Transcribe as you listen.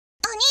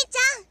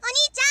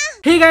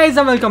Hey guys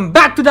and welcome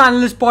back to the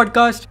Analyst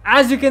podcast.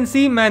 As you can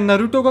see, मैं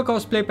Naruto का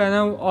cosplay पहना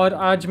हूँ और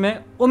आज मैं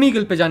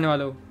Omegle पे जाने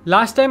वाला हूँ.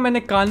 Last time मैंने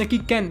कानेकी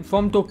केन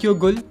from Tokyo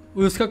Ghoul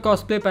उसका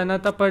cosplay पहना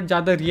था पर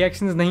ज़्यादा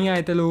reactions नहीं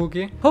आए थे लोगों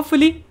के.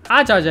 Hopefully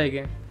आज आ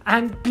जाएंगे.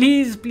 And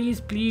please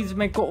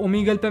मेरे को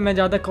Omegle पे मैं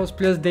ज़्यादा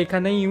cosplayers देखा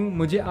नहीं हूँ.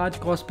 मुझे आज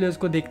cosplayers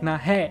को देखना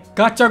है.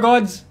 Gacha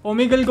gods,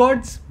 Omegle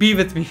gods, be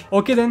with me.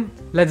 Okay then,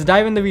 let's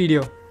dive in the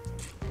video.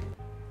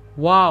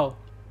 Wow.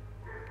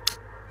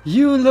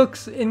 You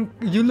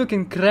look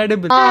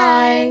incredible.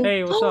 Hi.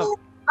 Hey, what's up?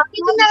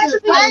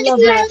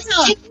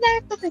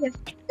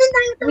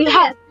 We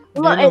have.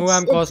 Do you know who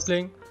I'm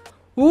cosplaying?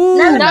 Ooh.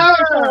 No.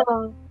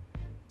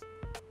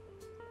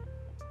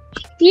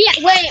 Yeah,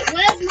 wait,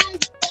 where's my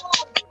phone?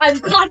 I'm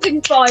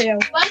clapping for you.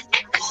 Where's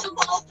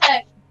my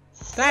phone?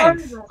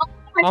 Thanks.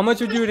 How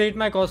much would you rate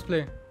my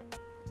cosplay?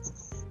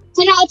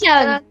 10 out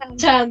of 10.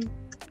 10.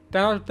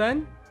 10 out of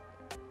 10?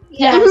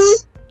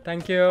 Yes.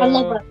 Thank you. I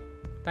love it.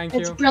 Thank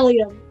It's you.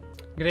 brilliant.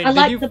 Great. I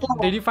like the ball.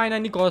 Did you find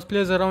any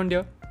cosplayers around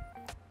here?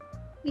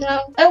 No.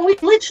 We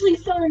literally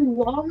found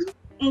one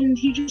and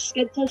he just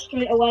skipped us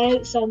straight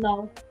away, so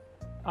no.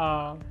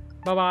 Bye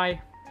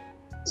bye.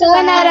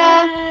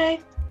 Sayonara.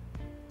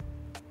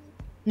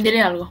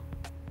 Dile algo.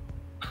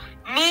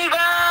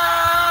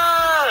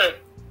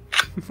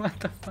 What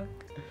the fuck?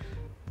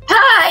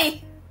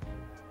 Hi!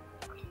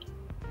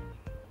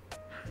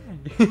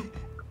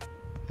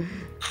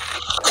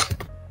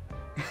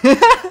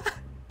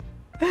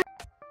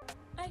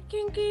 I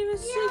can give a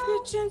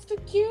secret chance to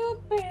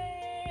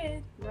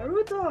Cupid.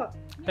 Naruto!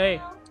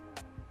 Hey,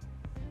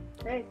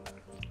 Hey,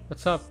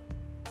 what's up?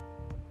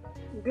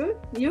 good?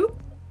 You?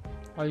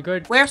 All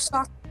good? Where's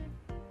Sock?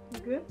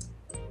 Good?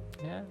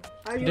 Yeah.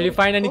 Are Did you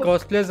find any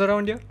cosplayers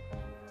around here?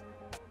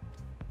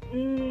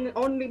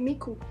 Only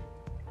Miku.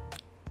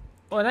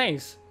 Oh,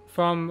 nice.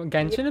 From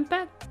Genshin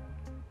Impact?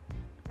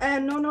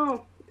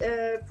 No,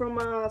 from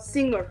a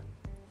singer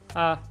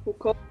who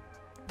called.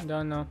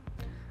 Don't know.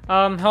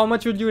 How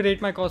much would you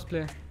rate my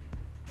cosplay?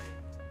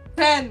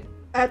 10.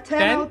 10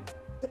 10? out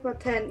of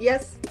 10.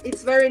 Yes,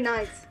 it's very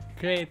nice.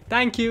 Great.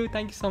 Thank you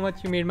so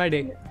much. You made my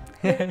day.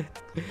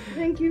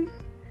 Thank you.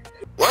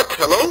 What?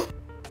 Hello?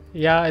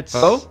 Yeah, it's...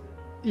 Hello?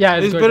 Yeah,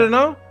 it's It's good. better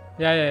now?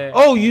 Yeah.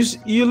 Oh,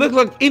 you look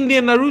like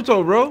Indian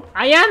Naruto, bro.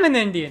 I am an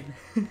Indian.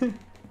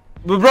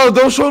 But bro,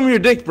 don't show me your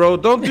dick, bro.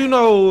 Don't do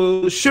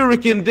no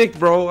shuriken dick,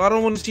 bro. I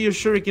don't want to see your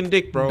shuriken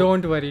dick, bro.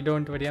 Don't worry.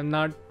 I'm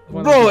not...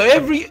 one Bro,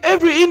 of these-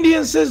 every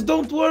Indian says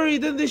don't worry,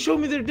 then they show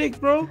me their dick,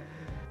 bro.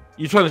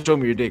 You trying to show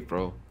me your dick,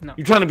 bro? No.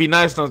 You trying to be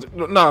nice now?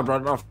 Nah, bro,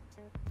 no.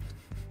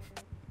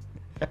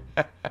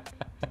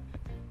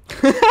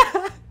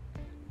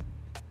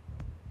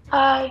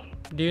 Hi.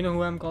 Do you know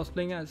who I'm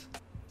cosplaying as?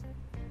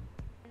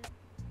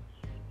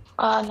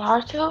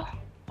 Naruto?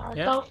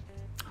 Yeah.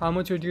 How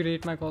much would you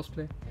rate my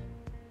cosplay?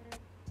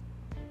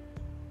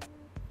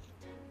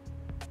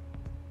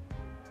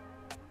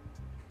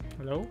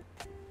 Hello?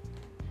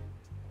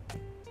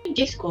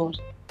 Discord.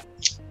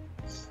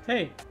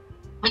 Hey,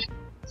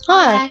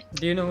 Hi.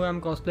 do you know who I'm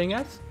cosplaying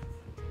as?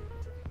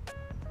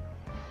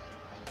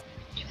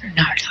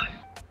 Naruto.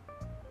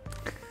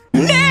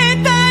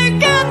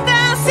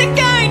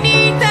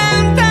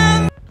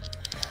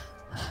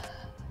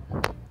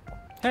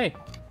 Hey.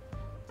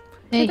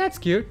 Hey. Oh, that's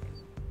cute.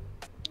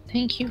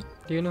 Thank you.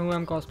 Do you know who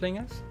I'm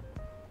cosplaying as?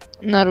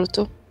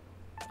 Naruto.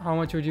 How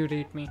much would you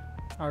rate me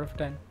out of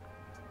 10?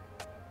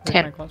 Rate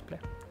 10. my cosplay.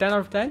 10 out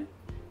of 10?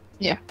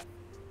 Yeah.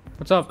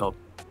 What's up?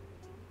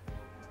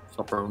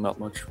 Stop, bro, not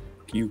much.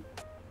 You.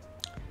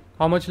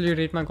 How much will you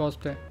rate my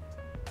cosplay?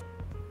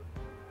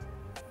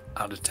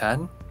 Out of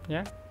 10?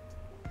 Yeah?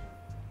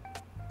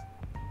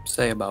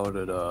 Say about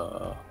it,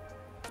 about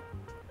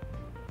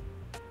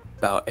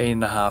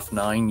 8.5,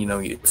 9. You know,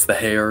 it's the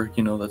hair,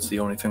 you know, that's the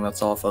only thing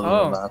that's off. Other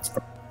than that, it's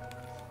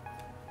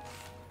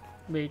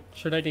Wait,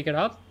 should I take it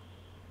up?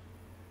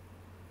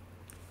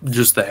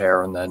 just the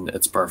hair, and then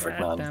it's perfect,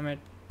 Ah, man. damn it.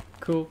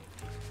 Cool.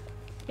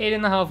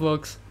 8.5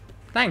 works.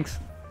 Thanks.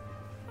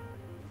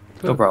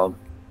 No problem.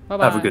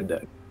 Bye-bye. Have a good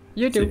day.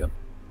 You See too. ya.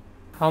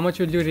 How much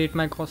will you rate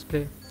my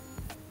cosplay?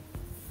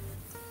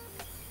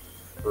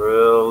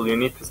 Well, you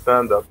need to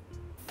stand up.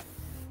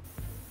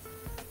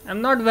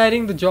 I'm not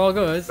wearing the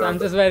joggers, I'm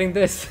just wearing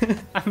this.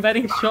 I'm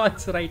wearing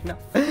shorts right now.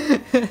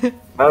 Man,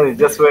 you're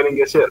just wearing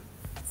a shirt.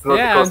 It's not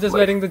Yeah, a I'm just cosplay.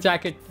 wearing the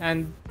jacket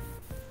and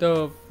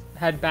the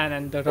headband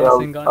and the Yeah,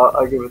 racing gun.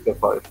 I'll give it a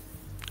 5. A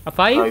I'll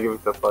 5? give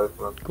it a 5,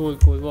 man. Cool.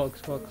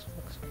 Works.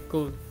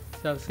 Cool.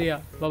 So, see ya.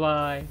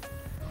 Bye-bye.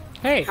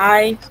 Hey,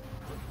 Hi.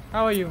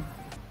 how are you?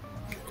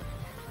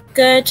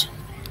 Good.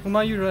 Whom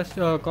are you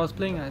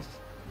cosplaying as?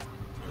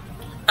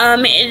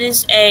 It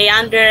is a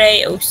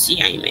Yandere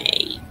OC I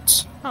made.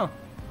 Oh,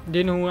 do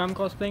you know who I'm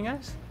cosplaying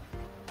as?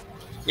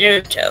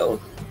 Naruto.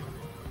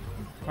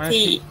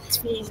 Honestly,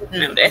 Please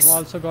know I've this.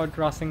 also got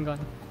racing gun.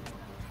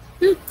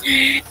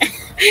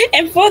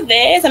 And for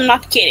this, I'm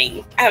not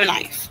kidding. I have a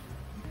knife.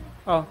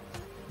 Oh.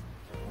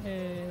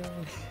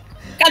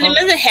 God, it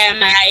doesn't have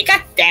my eye.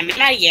 God damn it,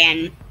 not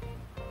again.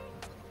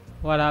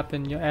 What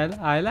happened? Your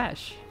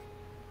eyelash?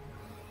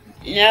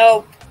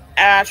 Nope.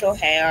 Actual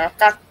hair.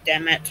 God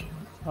damn it.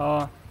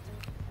 Oh,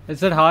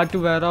 is it hard to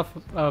wear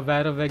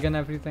a wig and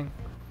everything?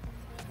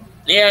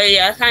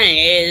 Yeah, kind of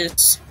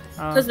is.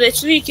 Ah. Because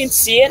literally you can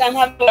see it. I'm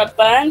having a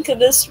bun. Because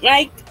this, when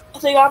I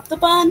take off the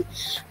bun,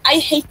 I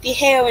hate the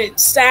hair and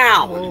its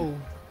sound. Oh.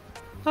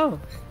 Oh.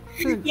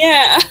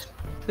 Yeah.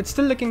 It's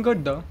still looking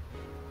good though.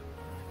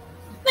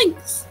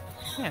 Thanks.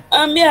 Yeah.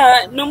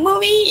 Yeah,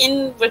 normally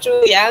in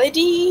virtual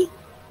reality,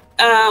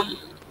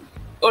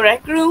 or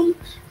rec room,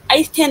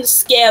 I tend to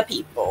scare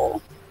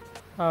people.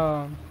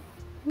 Nah,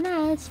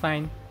 it's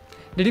fine.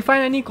 Did you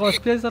find any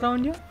cosplayers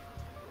around you?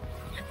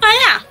 Oh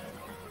yeah.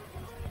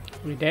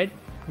 We did?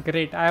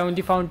 Great. I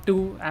only found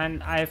 2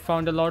 and I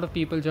found a lot of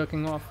people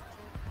jerking off.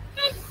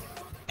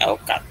 Oh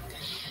god.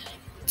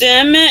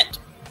 Damn it.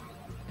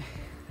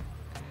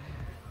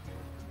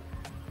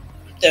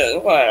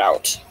 Dude, we're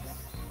out.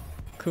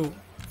 Cool.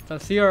 So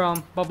see you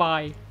around. Bye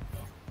bye.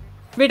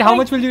 Wait, how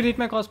much will you rate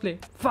my cosplay?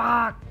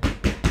 Fuck!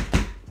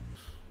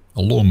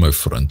 Hello, my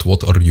friend.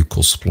 What are you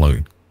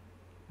cosplaying?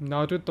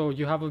 Naruto,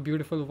 you have a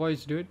beautiful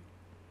voice, dude.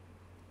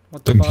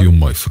 What Thank you,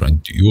 my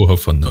friend. You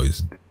have a nice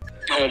day.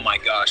 Oh my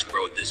gosh,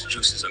 bro, this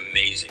juice is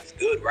amazing. It's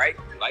good, right?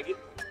 You like it?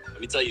 Let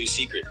me tell you a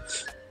secret.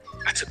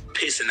 I took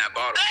piss in that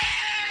bottle.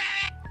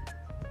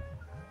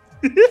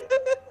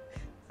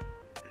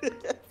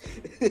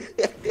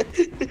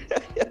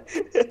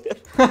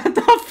 What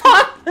the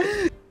fuck?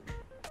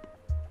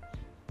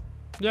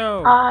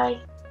 Yo. Hi.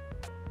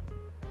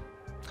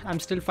 I'm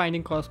still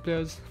finding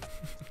cosplayers.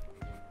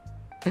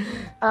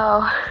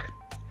 Oh.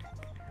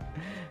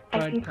 I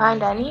But, can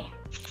find any?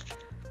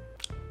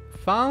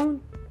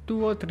 Found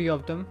 2 or 3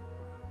 of them.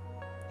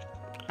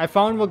 I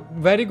found a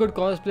very good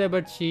cosplay,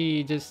 but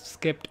she just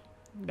skipped.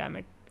 Damn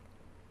it.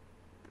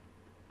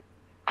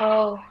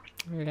 Oh.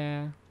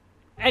 Yeah.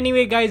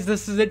 Anyway guys,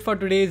 this is it for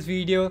today's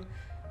video.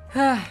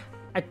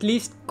 At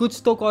least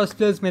kuch to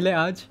cosplayers mile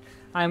aaj.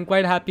 I am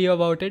quite happy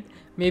about it.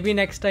 Maybe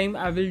next time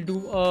I will do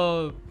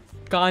a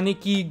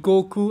Kaneki,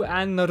 Goku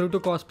and Naruto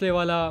cosplay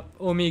wala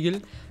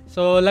Omegle.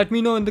 So let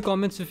me know in the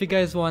comments if you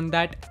guys want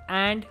that,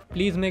 and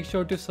please make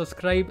sure to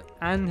subscribe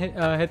and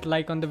hit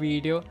like on the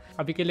video.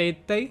 अभी के लिए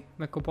इतना ही.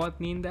 मेरे को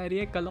बहुत नींद आ रही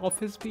है. कल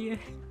ऑफिस भी है.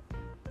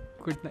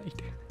 Good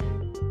night.